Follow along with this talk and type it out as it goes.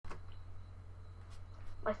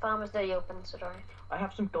My farmer's nearly open, so sorry. I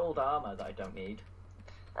have some gold armor that I don't need.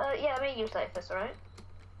 Yeah, I may use that if that's alright.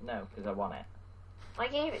 No, because I want it. I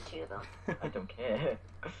gave it to you, though. I don't care.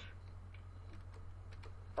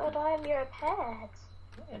 But I'm your pet.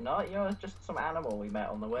 You're not. You're just some animal we met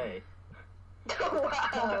on the way. Wow. Is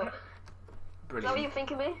that what you Brilliant.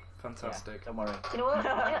 think of me? Fantastic. Yeah, don't worry. You know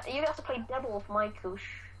what? You have to play devil for my couche.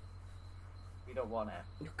 We don't want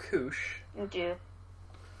it. Koosh. You do.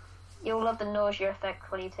 You'll love the nausea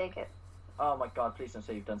effect when you take it. Oh my god, please don't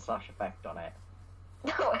say you've done slash effect on it.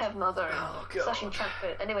 No, I have not done Oh, it. Slash God. enchant,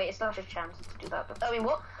 but anyway, it's not a chance to do that. But, I mean,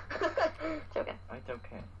 what? Joking. I don't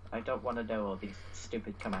care. I don't want to know all these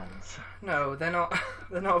stupid commands. No, they're not.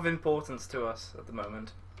 They're not of importance to us at the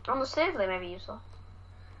moment. On the save, they maybe use that.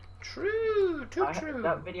 True. True.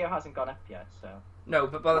 That video hasn't gone up yet, so. No,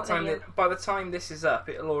 but by the What time video? by the time this is up,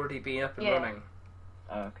 it'll already be up and Yeah. running.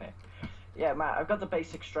 Oh, okay. Yeah, Matt, I've got the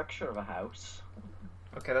basic structure of a house.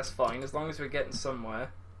 Okay, that's fine as long as we're getting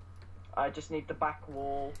somewhere. I just need the back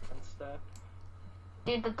wall and stuff.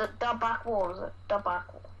 Dude, the back wall, is it? The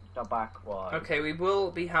back wall. The back wall. Okay, we will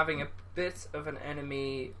be having a bit of an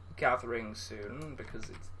enemy gathering soon because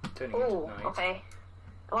it's turning Oh, into night. okay.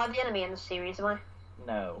 Am I the enemy in the series, am I?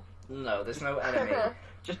 No. No, there's no enemy.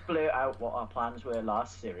 Just blew out what our plans were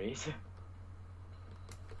last series.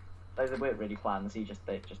 They weren't really plans, they just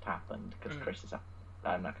happened because Chris is up.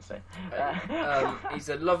 I'm not gonna say. He's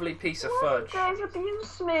a lovely piece of You fudge. guys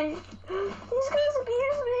abuse me. These guys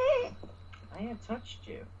abuse me. I ain't touched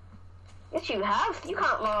you. Yes, you have. You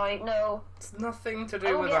can't lie. No. It's nothing to I do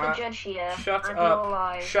won't with be the that. judge here. Shut and up. You'll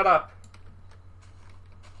lie. Shut up.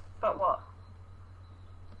 But what?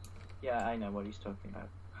 Yeah, I know what he's talking about.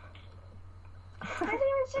 I didn't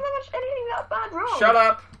even see anything that bad wrong. Shut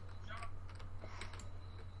up.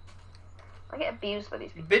 I get abused by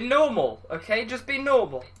these people. Be normal, okay? Just be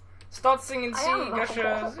normal. Start singing I "See am Gusher,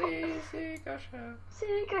 normal. See Gusher."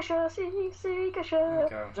 See, Gusher, see, Gusher.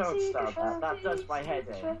 Okay. Don't See, stop Gusher, that. That see, does my head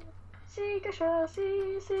Gusher. in. See, Gusher,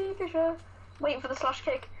 see, Gusher. Waiting for the slash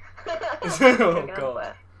kick. Oh,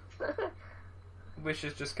 God.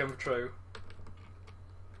 Wishes just come true.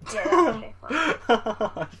 Yeah, definitely.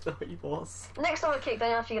 I thought he was. Next time I kick,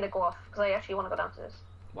 I'm actually going to go off, because I actually want to go downstairs.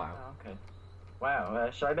 Wow. Oh, okay. Wow,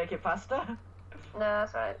 should I make it faster? No,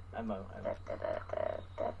 that's right. I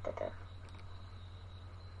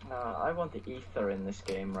want the ether in this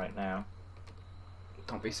game right now.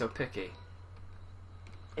 Don't be so picky.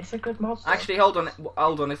 It's a good mod. though. Actually, hold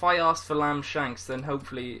on. If I ask for lamb shanks, then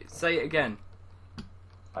hopefully say it again.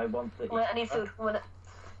 I want the. Well, I need food. What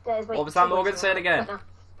was that, Morgan? Say it again.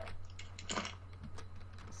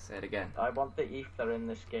 Say it again. I want the ether in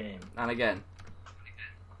this game. And again.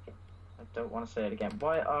 I don't want to say it again.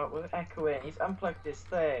 Why are we echoing? He's unplugged this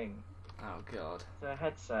thing. Oh God. The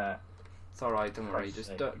headset. It's all right. Don't worry.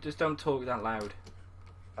 Christ's Just don't talk that loud.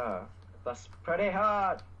 Oh, that's pretty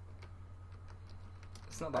hard.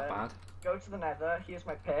 It's not that bad. Go to the Nether. Here's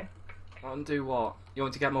my pick. And do what? You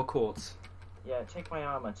want to get more quartz? Yeah, take my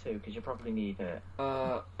armor too, because you probably need it.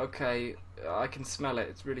 Okay. I can smell it.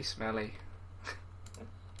 It's really smelly.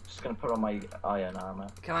 Just gonna put on my iron armor.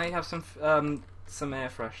 Can I have some air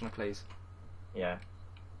freshener, please? Yeah.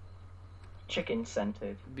 Chicken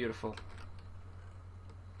scented. Beautiful.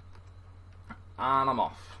 And I'm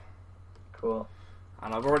off. Cool.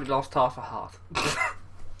 And I've already lost half a heart.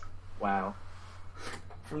 Wow.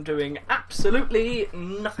 From doing absolutely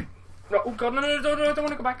nothing. No, oh God, no, I don't want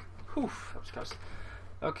to go back. Whew, that was close.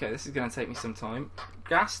 Okay, this is going to take me some time.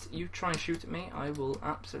 Gast, you try and shoot at me. I will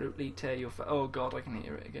absolutely tear your oh God, I can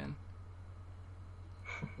hear it again.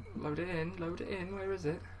 Load it in, where is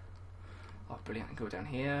it? Oh, brilliant, I can go down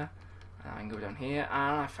here. I can go down here,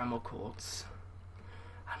 and I found more quartz.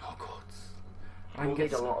 And more quartz. I We'll can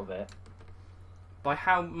need get a lot of it. By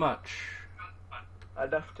how much?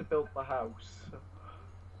 Enough to build the house.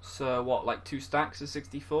 So what, like 2 stacks of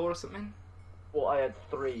 64 or something? Well, I had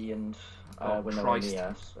 3 and Oh, we're nowhere Christ.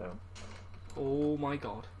 near, so... Oh my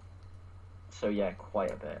God. So yeah,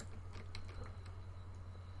 quite a bit.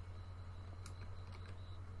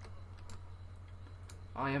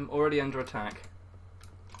 I am already under attack.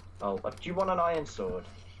 Oh, do you want an iron sword?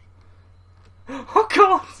 Oh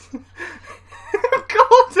God! Oh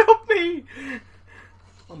God, help me!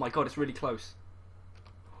 Oh my God, it's really close.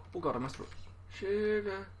 Oh God, I must...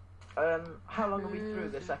 Sugar. How long are we through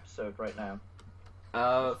this episode right now?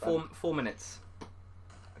 4 minutes.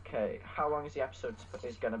 Okay, how long is the episode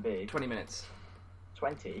is gonna be? 20 minutes.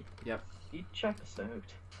 20? Yep. Each episode?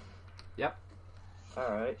 Yep.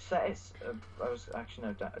 Alright, so it's... I was... Actually,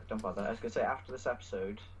 no, don't bother. I was gonna say, after this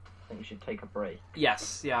episode, I think we should take a break.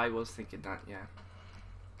 Yes, yeah, I was thinking that, yeah.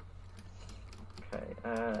 Okay,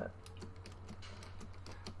 Oh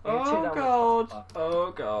god!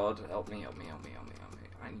 Oh god! Help me, help me, help me, help me, help me.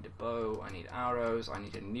 I need a bow, I need arrows, I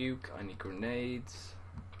need a nuke, I need grenades.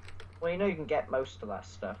 Well, you know you can get most of that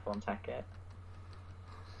stuff on TechIt.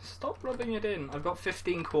 Stop rubbing it in. I've got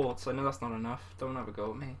 15 quartz. I know that's not enough. Don't have a go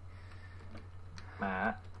at me.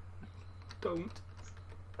 Matt, Don't.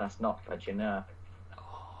 that's not much enough.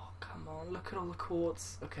 Oh, come on. Look at all the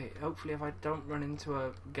quartz. Okay, hopefully if I don't run into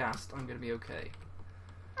a ghast, I'm going to be okay.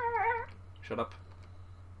 Shut up.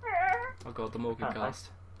 Oh god, the Morgan ghast.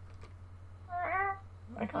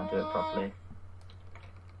 I can't do it properly.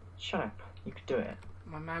 Shut up. You could do it.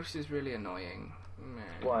 My mouse is really annoying. Meh.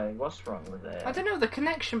 Why? What's wrong with it? I don't know, the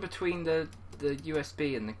connection between the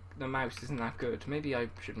USB and the mouse isn't that good. Maybe I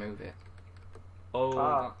should move it.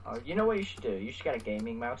 Oh, You know what you should do? You should get a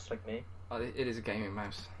gaming mouse like me. It is a gaming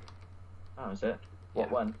mouse. Oh, is it? What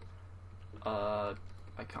Yeah. one? I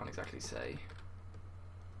can't exactly say.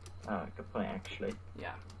 Oh, good point, actually.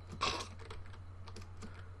 Yeah.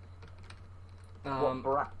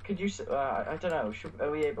 Could you say, I don't know,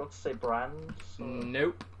 are we able to say brands? Or...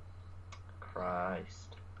 Nope.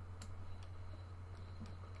 Christ.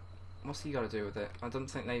 What's he got to do with it? I don't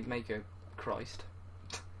think they make a Christ.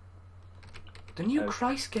 The new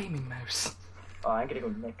Christ gaming mouse. Oh, I'm gonna go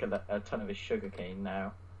nick a ton of his sugarcane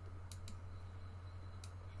now.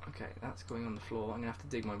 Okay, that's going on the floor. I'm gonna have to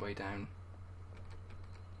dig my way down.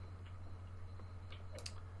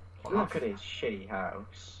 Look at his shitty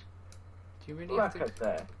house. Do you really Look have at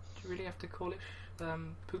this. Do you really have to call it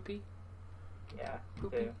poopy? Yeah.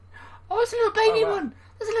 Poopy. Do. Oh, there's a little baby wow. one.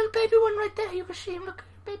 There's a little baby one right there. You can see him. Look,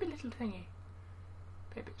 baby little thingy.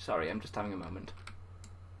 Baby. Sorry, I'm just having a moment.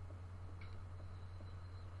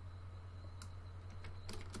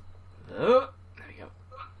 Oh, there we go.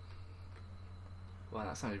 Wow,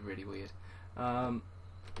 that sounded really weird. Oh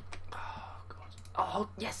god. Oh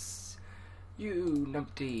yes. You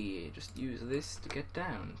numpty. Just use this to get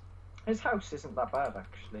down. His house isn't that bad,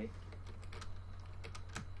 actually.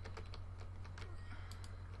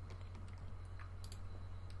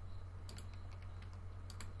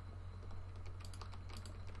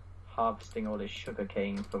 Harvesting all his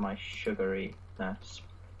sugarcane for my sugariness.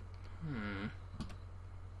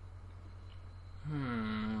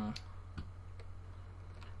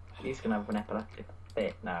 He's gonna have an epileptic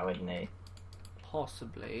fit now, isn't he?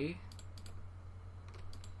 Possibly.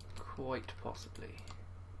 Quite possibly.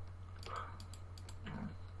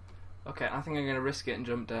 Okay, I think I'm gonna risk it and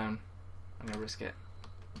jump down. I'm gonna risk it.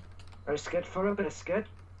 Risk it for a biscuit.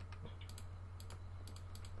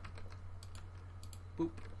 Boop.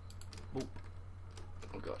 Boop.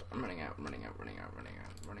 Oh god, I'm running out, running out, running out, running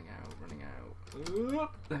out, running out, running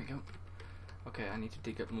out. There we go. Okay, I need to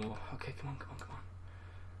dig up more. Okay, come on, come on, come on.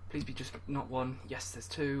 Please be just not one. Yes, there's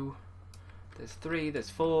two. There's three, there's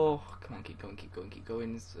four. Come on, keep going, keep going, keep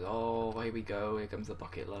going. Oh, here we go. Here comes the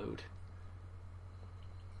bucket load.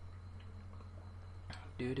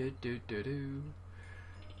 Do do do do do.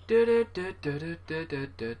 Do do do do do do do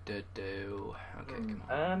do do do. Okay, come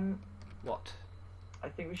on. What? I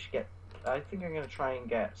think we should get. I think I'm gonna try and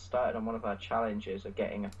get started on one of our challenges of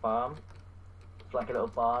getting a farm, like a little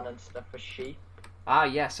barn and stuff for sheep. Ah,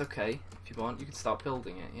 yes. Okay. If you want, you can start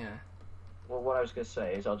building it. Yeah. Well, what I was gonna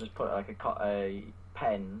say is I'll just put like a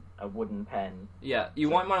pen, a wooden pen. Yeah.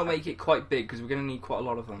 You might want to make it quite big because we're gonna need quite a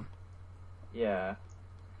lot of them. Yeah.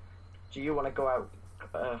 Do you want to go out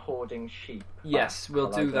hoarding sheep? Yes, we'll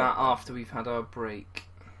do that after we've had our break.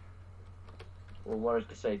 Well, what I was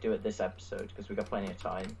gonna say, do it this episode because we've got plenty of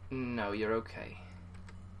time. No, you're okay.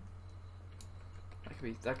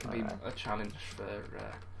 That could be a challenge for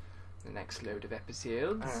the next load of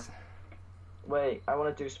episodes. Wait, I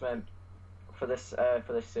want to do something for this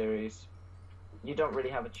series. You don't really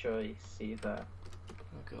have a choice either.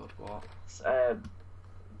 Oh god, what?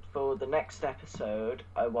 For the next episode,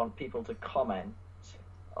 I want people to comment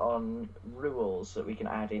on rules that we can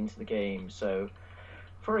add into the game. So,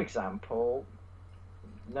 for example,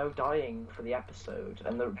 no dying for the episode,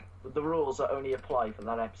 and the rules that only apply for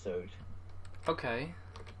that episode. Okay.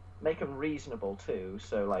 Make them reasonable too.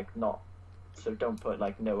 So like not. So don't put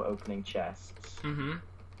like no opening chests. Mm-hmm.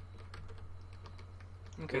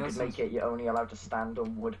 Okay, you could make it you're only allowed to stand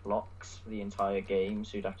on wood blocks for the entire game,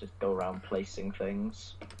 so you'd have to go around placing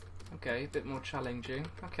things. Okay, a bit more challenging.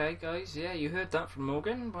 Okay, guys, yeah, you heard that from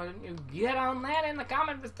Morgan. Why don't you get on that in the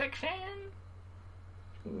comment section?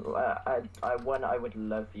 One I would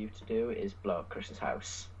love you to do is blow up Chris's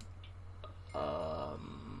house.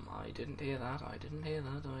 I didn't hear that. I didn't hear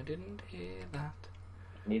that. I didn't hear that.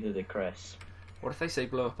 Neither did Chris. What if they say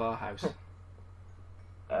blow up our house?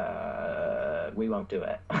 we won't do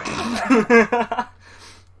it.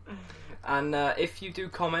 And if you do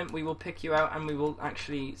comment, we will pick you out and we will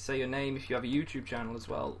actually say your name. If you have a YouTube channel as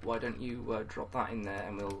well, why don't you drop that in there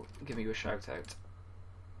and we'll give you a shout out.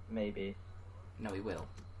 Maybe. No, we will.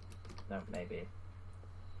 No, maybe.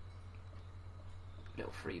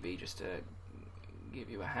 Little freebie just to give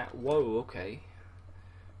you a hat. Whoa, okay.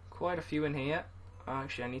 Quite a few in here.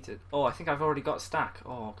 Actually, I need to... Oh, I think I've already got a stack.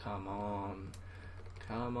 Oh, come on.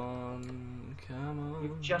 Come on. Come on.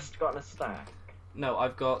 You've just got a stack. No,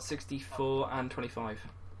 I've got 64 and 25.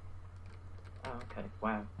 Oh, okay.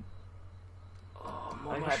 Wow. Oh,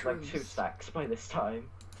 more I mushrooms. had like 2 stacks by this time.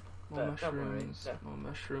 More But don't worry. mushrooms. Yeah. More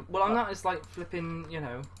mushrooms. Well, I'm not as like flipping, you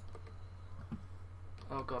know.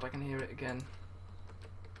 Oh god, I can hear it again.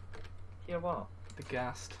 Hear what? The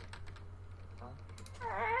ghast. Huh?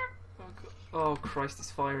 Oh, god. Oh Christ,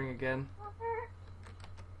 it's firing again.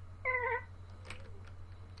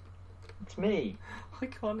 It's me. I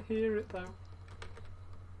can't hear it though.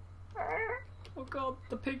 Oh god,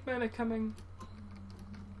 the pigmen are coming.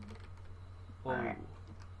 Oh.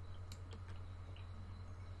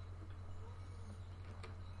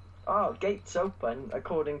 Oh, gates open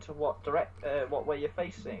according to what way you're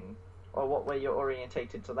facing, or what way you're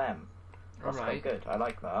orientated to them. That's Alright. quite good. I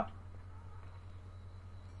like that.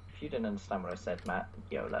 If you didn't understand what I said, Matt,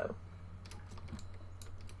 YOLO.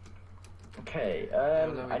 Okay,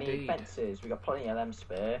 YOLO I need indeed. fences. We got plenty of them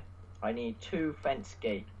spare. I need 2 fence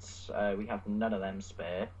gates. We have none of them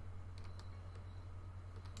spare.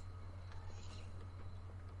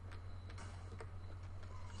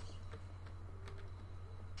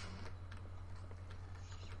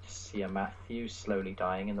 See a Matthew slowly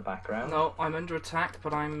dying in the background. No, I'm under attack,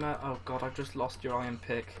 but I'm... oh god, I've just lost your iron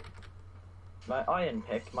pick. My iron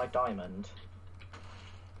pick, my diamond.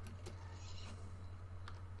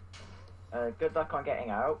 Good luck on getting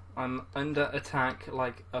out. I'm under attack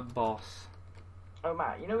like a boss. Oh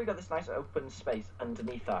Matt, you know we got this nice open space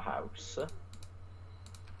underneath our house?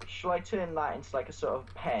 Shall I turn that into like a sort of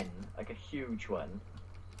pen? Like a huge one?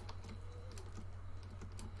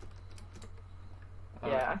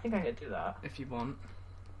 Yeah, I think I could do that. If you want.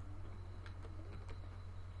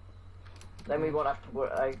 Then we won't have to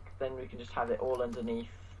work, then we can just have it all underneath.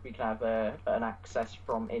 We can have an access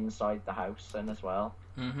from inside the house then as well.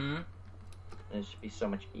 Mm-hmm. And it should be so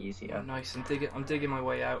much easier. Oh, nice. I'm digging my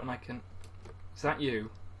way out and I can... Is that you?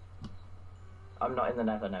 I'm not in the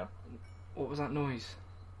Nether now. What was that noise?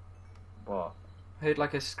 What? I heard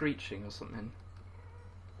like a screeching or something.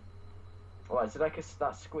 What, is it like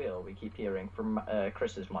that squeal we keep hearing from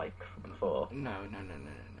Chris's mic from before? No.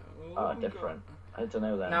 Oh, different. I don't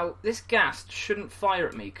know then. Now, this ghast shouldn't fire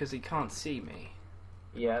at me because he can't see me.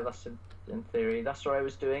 Yeah, that's in theory. That's what I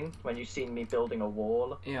was doing when you seen me building a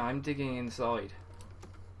wall. Yeah, I'm digging inside.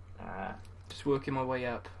 Ah. Just working my way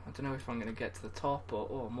up. I don't know if I'm going to get to the top or...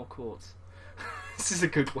 Oh, more quartz. This is a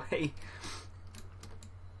good way.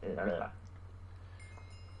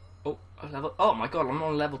 Oh, a level... Oh my god, I'm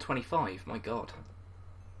on level 25. My god.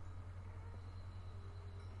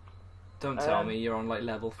 Don't tell me you're on like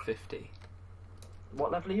level 50.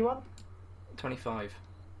 What level are you on? 25.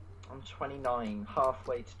 I'm 29,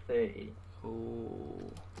 halfway to 30. Oh.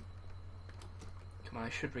 Come on, I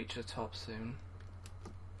should reach the top soon.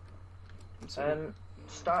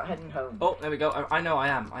 Start heading home. Oh, there we go. I know I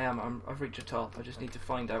am. I've reached the top. I just need to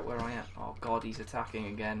find out where I am. Oh god, he's attacking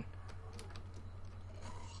again.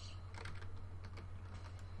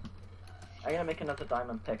 I'm gonna make another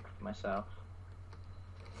diamond pick for myself.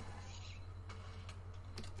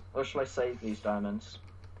 Or shall I save these diamonds?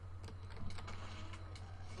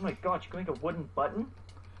 Oh my god, you can make a wooden button?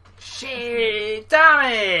 Shit!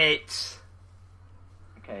 Damn it!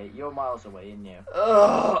 Okay, you're miles away, aren't you?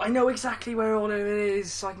 Oh, I know exactly where all of it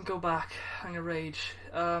is, so I can go back. I'm gonna rage.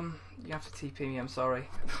 You have to TP me, I'm sorry.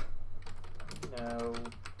 No.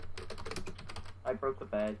 I broke the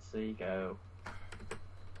beds, there you go.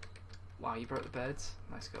 Wow, you broke the beds?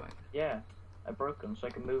 Nice going. Yeah, I broke them so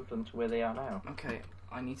I can move them to where they are now. Okay,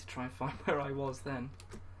 I need to try and find where I was then.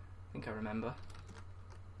 I think I remember.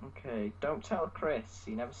 Okay, don't tell Chris,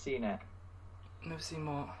 he never seen it. Never seen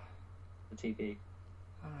more. The TV.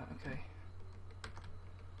 Alright, okay.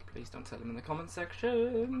 Please don't tell him in the comment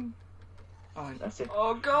section. Oh, That's it.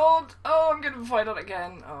 oh god! Oh, I'm gonna find out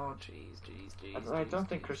again. Oh, jeez. I don't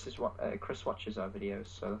think Chris watches our videos,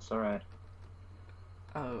 so that's alright.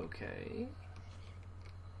 Okay.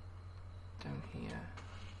 Down here.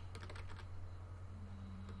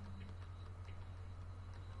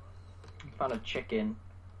 Found a chicken.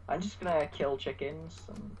 I'm just gonna kill chickens.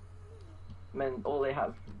 And, I mean, all they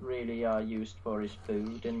have really are used for is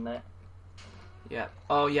food, isn't it? Yeah.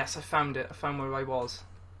 Oh yes, I found it. I found where I was.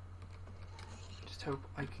 Just hope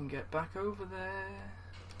I can get back over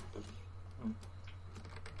there. Hmm.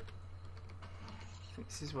 I think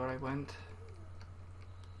this is where I went.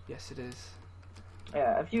 Yes, it is.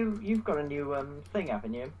 Yeah, you've got a new thing,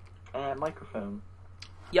 haven't you? Microphone.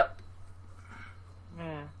 Yep.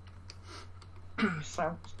 Yeah.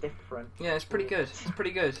 Sounds different. Yeah, it's pretty good. It's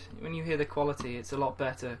pretty good. When you hear the quality, it's a lot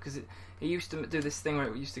better. Because it used to do this thing where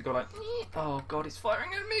it used to go like, oh god, it's firing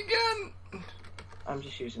at me again! I'm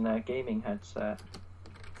just using a gaming headset.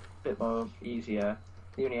 Bit more easier.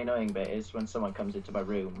 The only annoying bit is when someone comes into my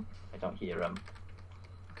room, I don't hear them.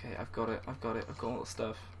 Okay, I've got it. I've got all the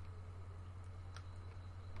stuff.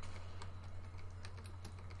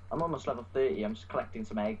 I'm almost level 30. I'm just collecting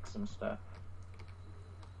some eggs and stuff.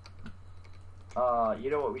 You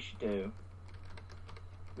know what we should do?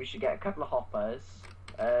 We should get a couple of hoppers.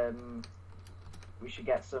 We should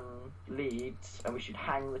get some leads, and we should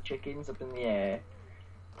hang the chickens up in the air,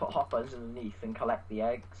 put hoppers underneath, and collect the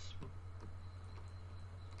eggs.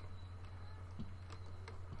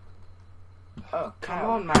 Oh, Come cow.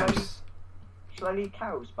 on, mouse. Shall I lead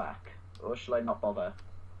cows back, or shall I not bother?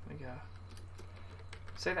 There we go.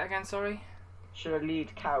 Say that again, sorry? Should I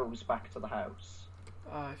lead cows back to the house?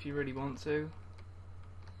 If you really want to.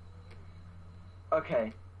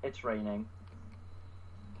 Okay, it's raining.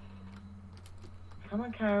 Come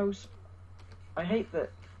on, cows. I hate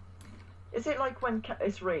that. Is it like when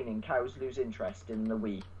it's raining, cows lose interest in the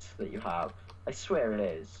wheat that you have? I swear it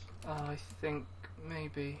is. I think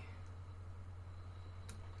maybe.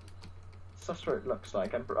 That's what it looks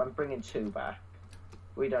like. I'm bringing 2 back.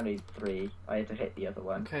 We don't need 3. I had to hit the other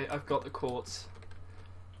one. Okay, I've got the quartz.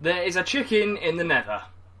 There is a chicken in the Nether.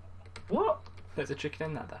 What? There's a chicken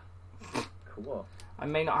in Nether. Cool. I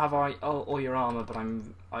may not have all your armor, but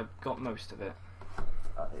I've got most of it.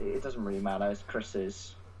 It doesn't really matter. It's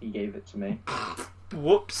Chris's. He gave it to me.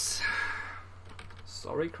 Whoops.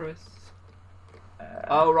 Sorry, Chris.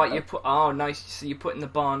 Oh right, you put. Oh nice. So you put in the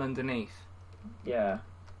barn underneath. Yeah.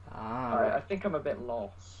 Ah. I Right. think I'm a bit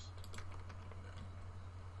lost.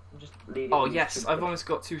 I'm just leading. Oh these yes, two I've bit- almost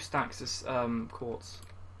got 2 stacks of quartz.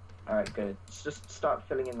 Alright, good. Just start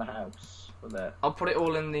filling in the house with it. I'll put it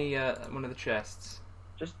all in the one of the chests.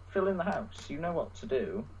 Just fill in the house. You know what to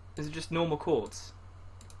do. Is it just normal quartz?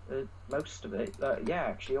 Most of it. Yeah,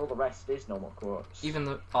 actually, all the rest is normal quartz. Even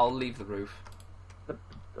the I'll leave the roof.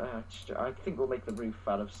 I think we'll make the roof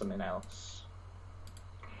out of something else.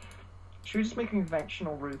 Should we just make a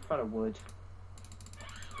conventional roof out of wood?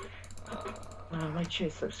 My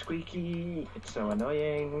chair's so squeaky. It's so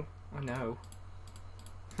annoying. I know.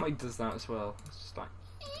 Mine does that as well. It's just like,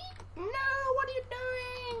 no, what are you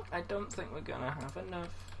doing? I don't think we're gonna have enough.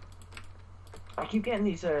 I keep getting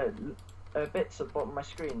these bits at the bottom of my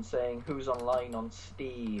screen saying who's online on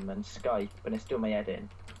Steam and Skype, and it's doing my head in.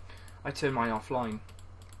 I turn mine offline.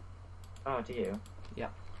 Oh, do you? Yeah.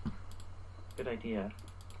 Good idea.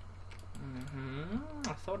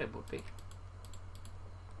 I thought it would be.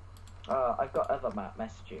 I've got other Matt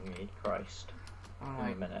messaging me. Christ.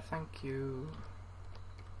 Alright, a minute. thank you.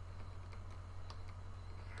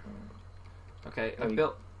 Okay, I've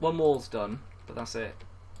built one wall's done, but that's it.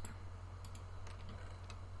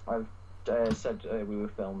 I've said we were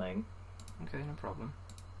filming. Okay, no problem.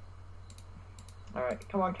 Alright,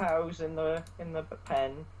 come on, cows in the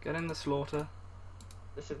pen. Get in the slaughter.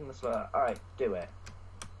 This isn't the slur. Alright, do it.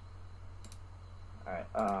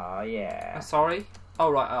 Alright, yeah. Sorry? Oh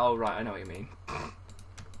right, I know what you mean.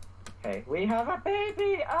 Okay, we have a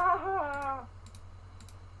baby! Ah!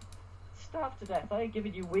 Starved to death, I ain't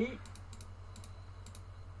giving you wheat.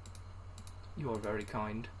 You are very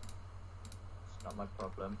kind. It's not my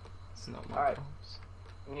problem. It's not my Alright. problems.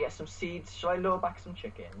 I'm gonna get some seeds. Shall I lure back some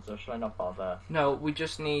chickens, or shall I not bother? No, we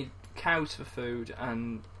just need cows for food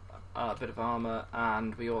and a bit of armor,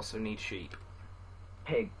 and we also need sheep.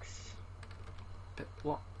 Pigs. But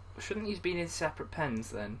what? Shouldn't these be in separate pens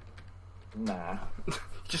then? Nah.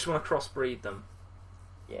 Just want to crossbreed them.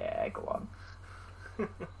 Yeah, go on.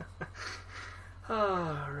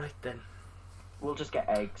 Right then. We'll just get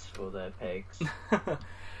eggs for the pigs.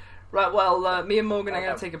 Right, well, me and Morgan are Oh,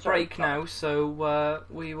 going no, to take a sorry, break no. now, so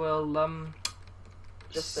we will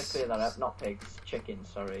Just to clear that up, not pigs, chickens,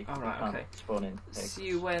 sorry. All right, We can't okay. spawn in pigs. see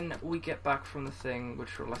you when we get back from the thing,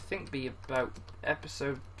 which will I think be about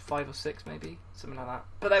episode 5 or 6 maybe, something like that.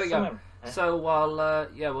 But there we go. Something. So I'll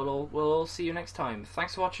we'll all see you next time.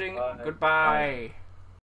 Thanks for watching. Bye. Goodbye. Bye.